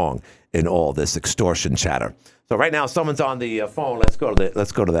the wrong in all this extortion chatter. So right now, someone's on the phone. Let's go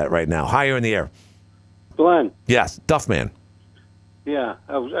to that right now. Hi, you're in the air. Glenn. Yes, Duffman. Yeah,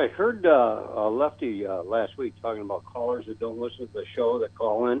 I heard a lefty last week talking about callers that don't listen to the show that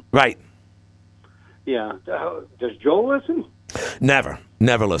call in. Right. Yeah. Does Joe listen? Never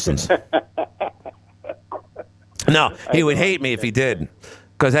listens. No, he would hate me if he did.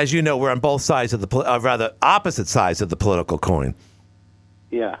 Because as you know, we're on both sides of rather opposite sides of the political coin.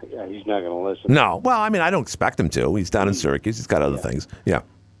 Yeah, he's not going to listen. No, well, I don't expect him to. He's down in Syracuse. He's got other things. Yeah.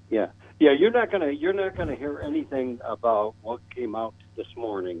 Yeah, you're not gonna hear anything about what came out this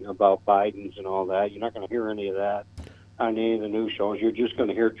morning about Biden's and all that. You're not gonna hear any of that on any of the news shows. You're just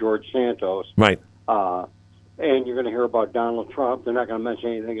gonna hear George Santos, right? And you're gonna hear about Donald Trump. They're not gonna mention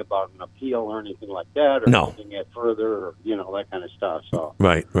anything about an appeal or anything like that, or looking at further, or that kind of stuff. So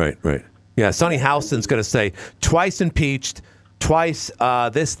right. Yeah, Sonny Houston's gonna say twice impeached, twice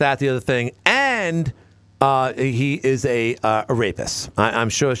this, that, the other thing, and. He is a rapist. I'm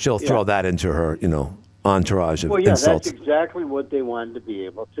sure she'll throw that into her, entourage of insults. That's exactly what they wanted to be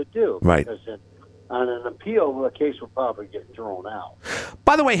able to do. Right. Because on an appeal, the case will probably get thrown out.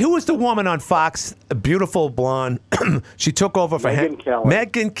 By the way, who was the woman on Fox? A beautiful blonde. She took over for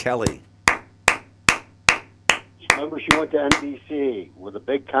Megyn Kelly. Remember, she went to NBC with a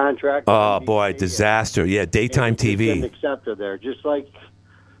big contract. Oh, boy, disaster. Yeah, daytime TV. Didn't accept her there. Just like,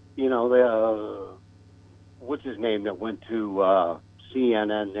 what's his name that went to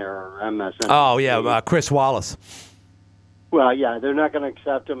CNN there or MSN? Oh, yeah, Chris Wallace. Well, yeah, they're not going to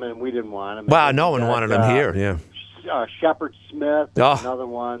accept him, and we didn't want him. Well, no one wanted him here, yeah. Shepard Smith, another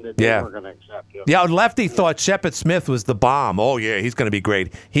one that they weren't going to accept him. Yeah, Lefty thought Shepard Smith was the bomb. Oh, yeah, he's going to be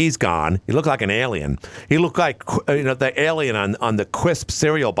great. He's gone. He looked like an alien. He looked like the alien on the Quisp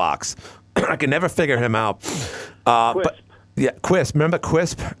cereal box. I can never figure him out. But yeah, Quisp. Remember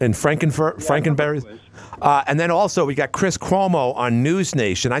Quisp and Frankenberries? And then also we got Chris Cuomo on News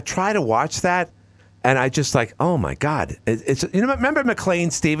Nation. I try to watch that, and I just like, oh my God! It's remember McLean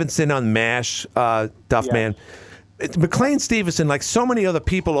Stevenson on MASH, Duffman? Yes. McLean Stevenson, like so many other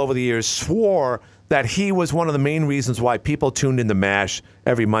people over the years, swore that he was one of the main reasons why people tuned into MASH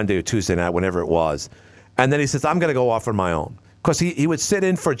every Monday or Tuesday night, whenever it was. And then he says, I'm going to go off on my own. because he would sit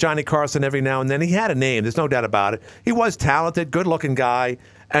in for Johnny Carson every now and then. He had a name. There's no doubt about it. He was talented, good-looking guy,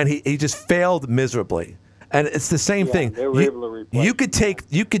 and he just failed miserably. And it's the same thing. They were able to replace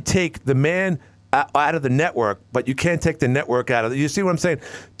you could take the man out of the network, but you can't take the network out of it. You see what I'm saying?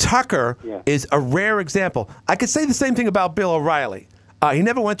 Tucker is a rare example. I could say the same thing about Bill O'Reilly. He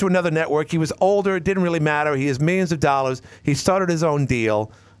never went to another network. He was older. It didn't really matter. He has millions of dollars. He started his own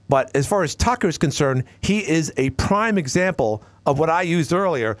deal. But as far as Tucker is concerned, he is a prime example of what I used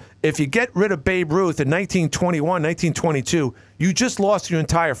earlier. If you get rid of Babe Ruth in 1921, 1922, you just lost your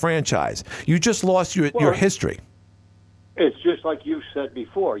entire franchise. You just lost your history. It's just like you said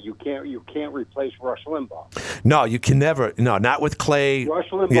before. You can't replace Rush Limbaugh. No, you can never. No, not with Clay. Rush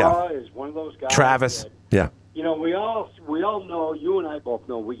Limbaugh is one of those guys. Travis. That, you know, we all know. You and I both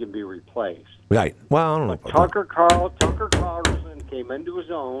know we can be replaced. Right. Well, I don't know. Tucker Carlson came into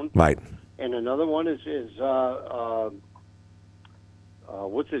his own. Right. And another one is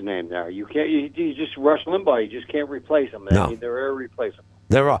what's his name there? You can't. You just Rush Limbaugh. You just can't replace him. No. I mean, they're irreplaceable.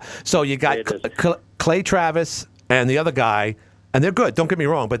 They're all. So you got Clay Travis and the other guy, and they're good. Don't get me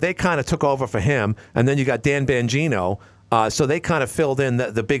wrong, but they kind of took over for him. And then you got Dan Bongino. So they kind of filled in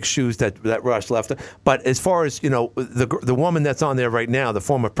the big shoes that Rush left. But as far as, you know, the woman that's on there right now, the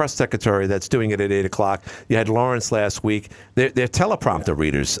former press secretary that's doing it at 8 o'clock, you had Lawrence last week. They're teleprompter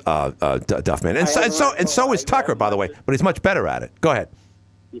readers, Duffman. And so is Tucker, by the way, but he's much better at it. Go ahead.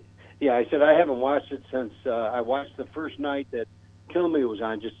 Yeah, I said I haven't watched it since I watched the first night that Kill Me was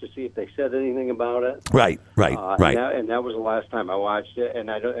on just to see if they said anything about it. Right. And that was the last time I watched it.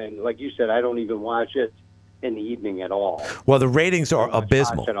 And like you said, I don't even watch it in the evening at all. Well, the ratings are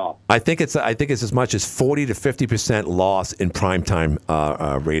abysmal. I think it's as much as 40 to 50% loss in primetime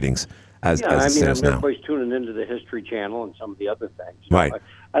ratings as it stands now. Everybody's tuning into the History Channel and some of the other things. Right.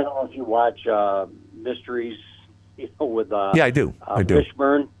 I don't know if you watch Mysteries, with I do.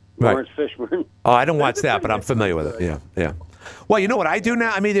 Fishburne, Lawrence Fishburne. Oh, I don't watch that, but I'm familiar with it. Yeah. Well, you know what I do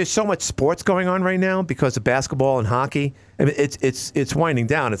now? I mean, there's so much sports going on right now because of basketball and hockey. I mean, it's winding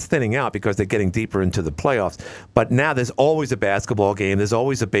down. It's thinning out because they're getting deeper into the playoffs. But now there's always a basketball game. There's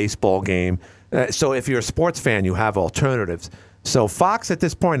always a baseball game. So if you're a sports fan, you have alternatives. So Fox at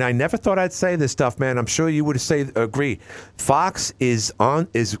this point, I never thought I'd say this stuff, man. I'm sure you would agree. Fox is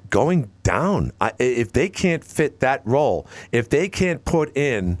going down. If they can't fit that role, if they can't put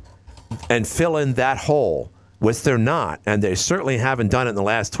in and fill in that hole, which they're not, and they certainly haven't done it in the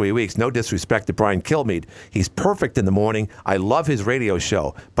last 3 weeks. No disrespect to Brian Kilmeade. He's perfect in the morning. I love his radio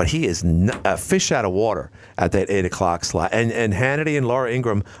show, but he is a fish out of water at that 8 o'clock slot. And Hannity and Laura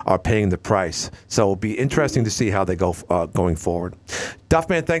Ingraham are paying the price. So it'll be interesting to see how they go going forward.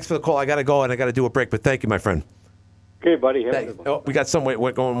 Duffman, thanks for the call. I got to go, and I got to do a break, but thank you, my friend. Okay, buddy. We got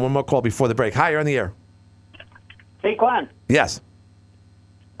we're going one more call before the break. Hi, you're on the air. Hey, Glenn. Yes.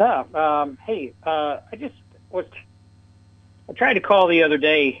 I tried to call the other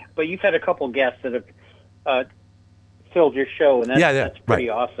day, but you've had a couple guests that have filled your show, and that's pretty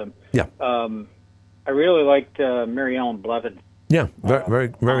awesome. Yeah. I really liked Mary Ellen Blevin. Yeah,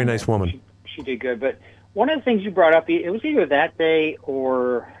 very nice woman. She did good. But one of the things you brought up, it was either that day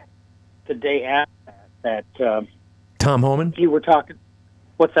or the day after that. Tom Homan? You were talking.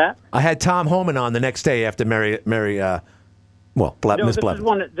 What's that? I had Tom Homan on the next day after Mary Miss Blevin.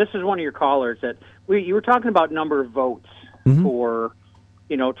 This is one of your callers that you were talking about number of votes for,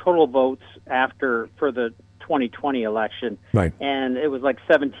 total votes for the 2020 election. Right. And it was like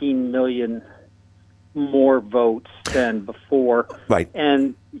 17 million more votes than before. Right.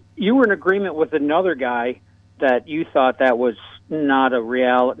 And you were in agreement with another guy that you thought that was not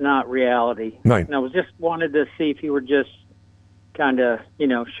reality. Right. And I was just wanted to see if you were just kind of,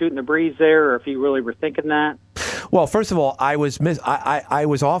 shooting the breeze there, or if you really were thinking that. Well, first of all, I was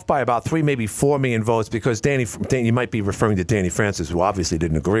off by about 3, maybe 4 million votes because Danny, you might be referring to Danny Francis, who obviously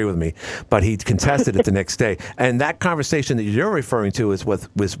didn't agree with me, but he contested it the next day. And that conversation that you're referring to was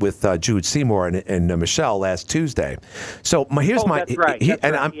with Jude Seymour and Michelle last Tuesday. So that's right.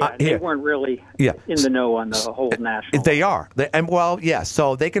 They weren't really in the know on the whole national. They are.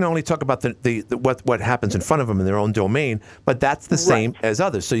 So they can only talk about what happens in front of them in their own domain, but that's the same as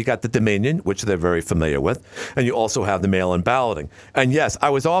others. So you got the Dominion, which they're very familiar with, and you also have the mail-in balloting. And yes, I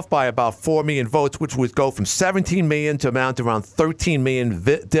was off by about 4 million votes, which would go from 17 million to amount to around 13 million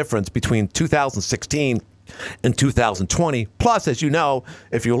difference between 2016 in 2020. Plus, as you know,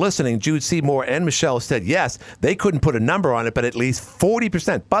 if you're listening, Jude Seymour and Michelle said, yes, they couldn't put a number on it, but at least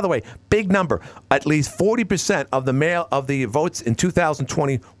 40%. By the way, big number. At least 40% of the votes in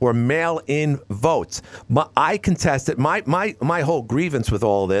 2020 were mail-in votes. I contested. My whole grievance with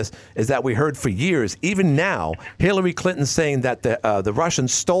all this is that we heard for years, even now, Hillary Clinton saying that the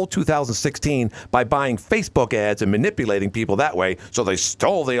Russians stole 2016 by buying Facebook ads and manipulating people that way, so they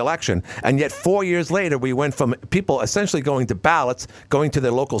stole the election. And yet 4 years later, we went from people essentially going to ballots, going to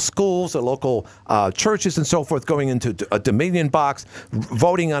their local schools, their local churches and so forth, going into a Dominion box,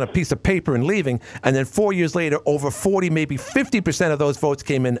 voting on a piece of paper and leaving. And then 4 years later, over 40, maybe 50% of those votes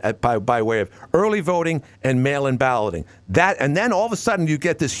came in by way of early voting and mail-in balloting. And then all of a sudden, you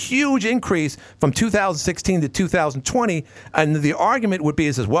get this huge increase from 2016 to 2020. And the argument would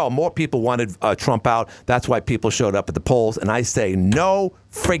be, well, more people wanted Trump out. That's why people showed up at the polls. And I say, no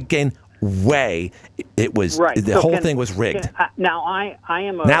friggin' way. It was right. The whole thing was rigged. Now I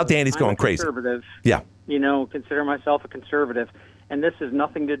am now Danny's going crazy. Conservative. Yeah. Consider myself a conservative, and this has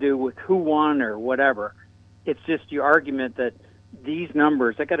nothing to do with who won or whatever. It's just your argument that these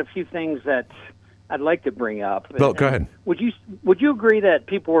numbers. I got a few things that I'd like to bring up. Well, go ahead. Would you agree that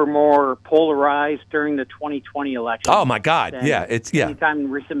people were more polarized during the 2020 election? Oh my God! Yeah, anytime in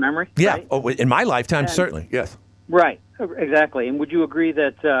recent memory. Yeah, right? In my lifetime, certainly. Yes. Right. Exactly. And would you agree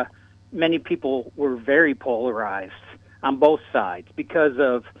that many people were very polarized on both sides because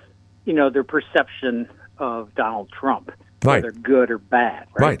of their perception of Donald Trump, right. whether good or bad?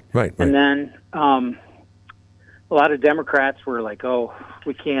 Right. And then a lot of Democrats were like, "Oh,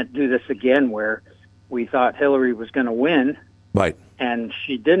 we can't do this again," where we thought Hillary was going to win, right? And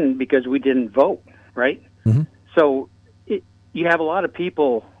she didn't because we didn't vote, right? Mm-hmm. So you have a lot of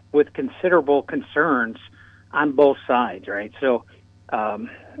people with considerable concerns on both sides, right? So it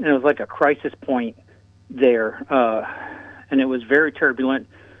was like a crisis point there, and it was very turbulent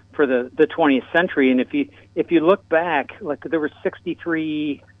for the 20th century. And if you look back, like there were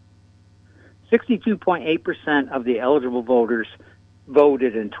 62.8% of the eligible voters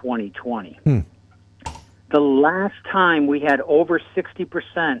voted in 2020. The last time we had over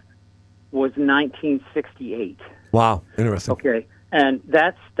 60% was 1968. Wow, interesting. Okay, and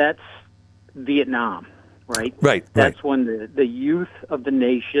that's Vietnam, right? Right. That's when the youth of the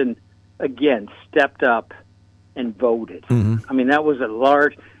nation again stepped up and voted. Mm-hmm. I mean, that was a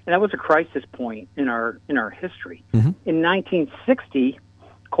crisis point in our history. Mm-hmm. In 1960,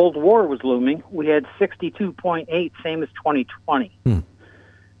 Cold War was looming. We had 62.8, same as 2020.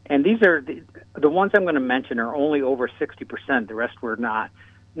 And these are the ones I'm going to mention are only over 60%. The rest were not.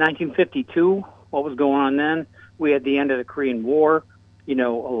 1952, what was going on then? We had the end of the Korean War. A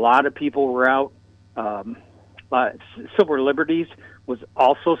lot of people were out. Civil liberties was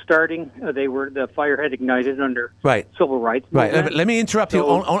also starting. The fire had ignited under civil rights movement. Right. Let me interrupt you.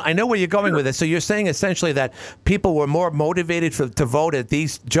 I know where you're going with this. So you're saying essentially that people were more motivated to vote at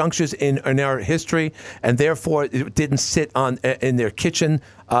these junctures in our history, and therefore it didn't sit in their kitchen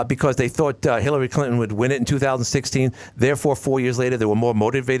because they thought Hillary Clinton would win it in 2016. Therefore, 4 years later, they were more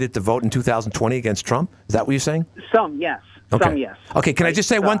motivated to vote in 2020 against Trump. Is that what you're saying? Some, yes. Okay. Some, yes. Okay. Can I just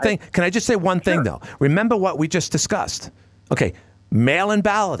say one thing? Can I just say one thing though? Remember what we just discussed? Okay. Mail-in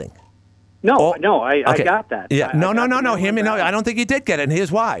balloting. I got that. Yeah, no. Hear me. No, I don't think you did get it, and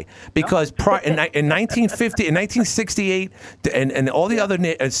here's why. Because in 1950, in 1968, and all the other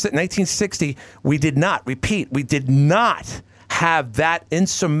 1960, we did not have that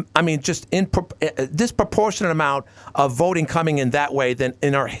disproportionate amount of voting coming in that way than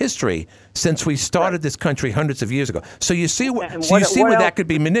in our history since we started this country hundreds of years ago. So you see where that could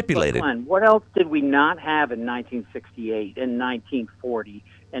be manipulated. What else did we not have in 1968 and 1940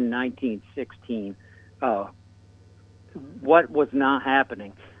 and 1916? What was not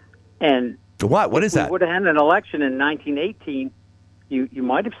happening? And what is that? If we would have had an election in 1918, you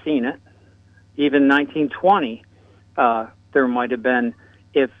might have seen it. Even 1920. There might have been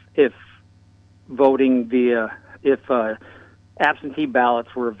if voting if absentee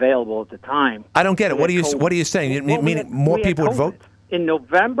ballots were available at the time. I don't get it. What are you saying? Meaning more people would vote? In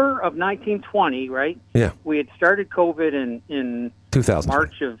November of 1920, right? Yeah. We had started COVID in 2000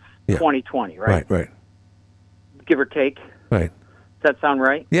 March of 2020, right? Right. Give or take. Right. Does that sound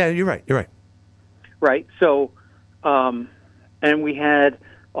right? Yeah, you're right. Right. So, and we had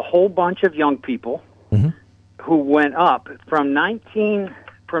a whole bunch of young people. Mm-hmm. Who went up from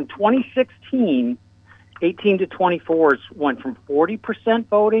 2016, 18 to 24s went from 40%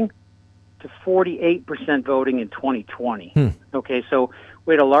 voting to 48% voting in 2020. Okay, so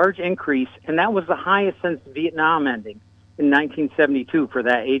we had a large increase, and that was the highest since Vietnam ending in 1972 for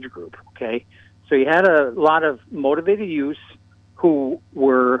that age group. Okay, So you had a lot of motivated youths who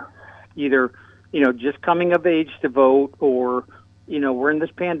were either, just coming of age to vote, or, we're in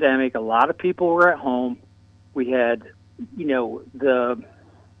this pandemic. A lot of people were at home. We had, the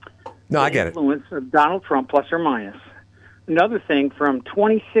I get it. Influence of Donald Trump, plus or minus. Another thing, from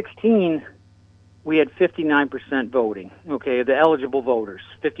 2016, we had 59% voting, okay, the eligible voters,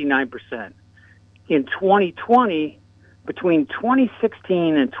 59%. In 2020, between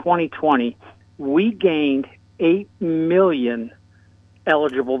 2016 and 2020, we gained 8 million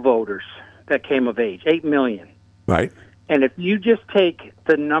eligible voters that came of age, 8 million. Right. And if you just take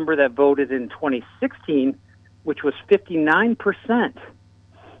the number that voted in 2016, which was 59%,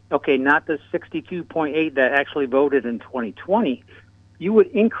 okay, not the 62.8 that actually voted in 2020, you would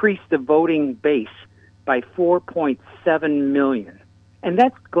increase the voting base by 4.7 million. And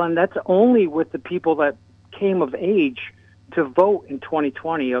that's, Glenn, that's only with the people that came of age to vote in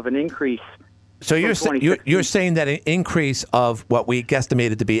 2020 of an increase. So you're saying that an increase of what we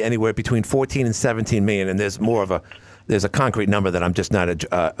guesstimated to be anywhere between 14 and 17 million, and there's a concrete number that I'm just not right.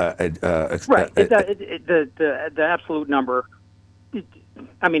 The absolute number.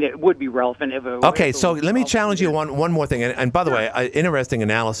 It would be relevant if it. Okay, so let me challenge you one more thing, and by the way, interesting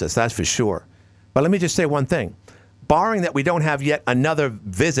analysis, that's for sure. But let me just say one thing: barring that we don't have yet another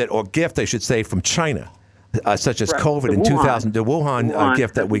visit or gift, I should say, from China. Such as COVID in 2000, the Wuhan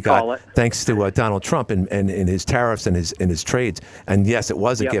gift that we got, thanks to Donald Trump and his tariffs and his trades. And yes, it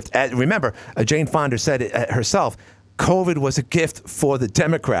was a gift. Remember, Jane Fonda said it herself, COVID was a gift for the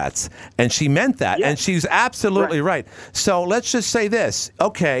Democrats. And she meant that. Yes. And she's absolutely right. So let's just say this.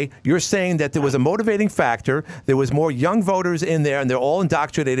 Okay, you're saying that there was a motivating factor. There was more young voters in there, and they're all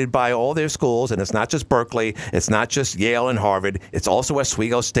indoctrinated by all their schools. And it's not just Berkeley. It's not just Yale and Harvard. It's also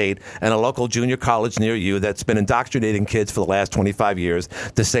Oswego State and a local junior college near you that's been indoctrinating kids for the last 25 years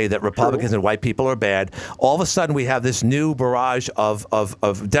to say that Republicans and white people are bad. All of a sudden, we have this new barrage of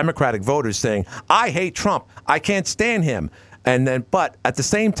Democratic voters saying, I hate Trump. I can't stand him. And then, but at the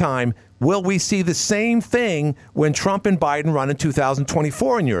same time, will we see the same thing when Trump and Biden run in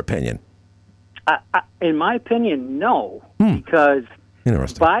 2024, in your opinion? In my opinion, no. Because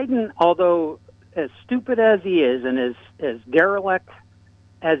Biden, although as stupid as he is and as derelict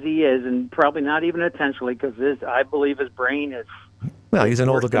as he is, and probably not even intentionally, because I believe his brain is... Well, he's an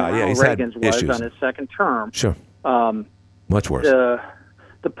older guy. Yeah, he's Reagan's had issues. Was on his second term. Sure. Much worse.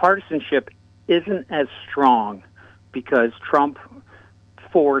 The partisanship isn't as strong because Trump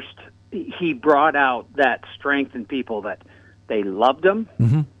he brought out that strength in people that they loved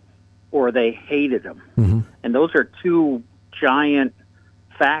him or they hated him. And those are two giant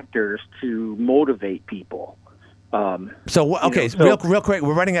factors to motivate people. Real quick,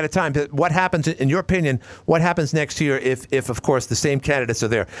 we're running out of time. What happens, in your opinion, what happens next year if, of course, the same candidates are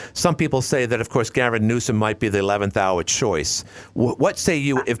there? Some people say that, of course, Gavin Newsom might be the 11th hour choice. What say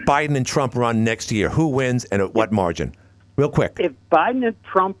you if Biden and Trump run next year? Who wins and at what margin? Real quick. If Biden and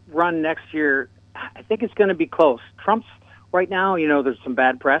Trump run next year, I think it's going to be close. Trump's right now, there's some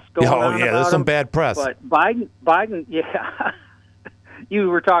bad press going on. Oh, yeah, there's some bad press. But Biden, yeah, you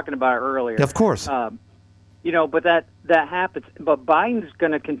were talking about it earlier. Of course. But that happens. But Biden's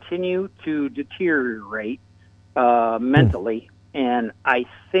going to continue to deteriorate mentally, and I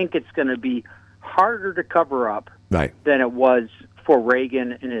think it's going to be harder to cover up than it was for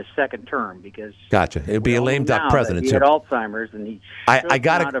Reagan in his second term. Because gotcha, it'd be a lame duck president. He had Alzheimer's, and he should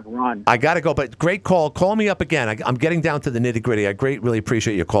not have run. I got to go, but great call. Call me up again. I'm getting down to the nitty gritty. I really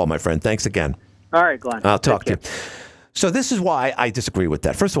appreciate your call, my friend. Thanks again. All right, Glenn. I'll talk to you. So this is why I disagree with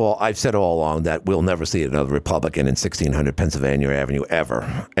that. First of all, I've said all along that we'll never see another Republican in 1600 Pennsylvania Avenue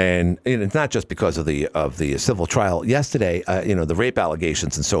ever, and it's not just because of the civil trial yesterday, the rape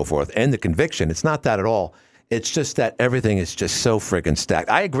allegations and so forth, and the conviction. It's not that at all. It's just that everything is just so friggin' stacked.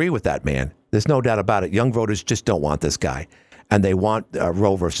 I agree with that, man. There's no doubt about it. Young voters just don't want this guy. And they want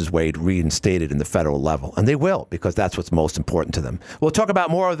Roe versus Wade reinstated in the federal level. And they will, because that's what's most important to them. We'll talk about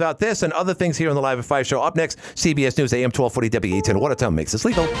more about this and other things here on the Live at 5 show. Up next, CBS News, AM 1240 WE10. Watertown makes this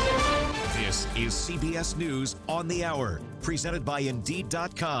legal. This is CBS News on the Hour, presented by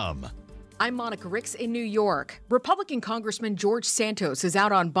Indeed.com. I'm Monica Ricks in New York. Republican Congressman George Santos is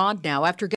out on bond now after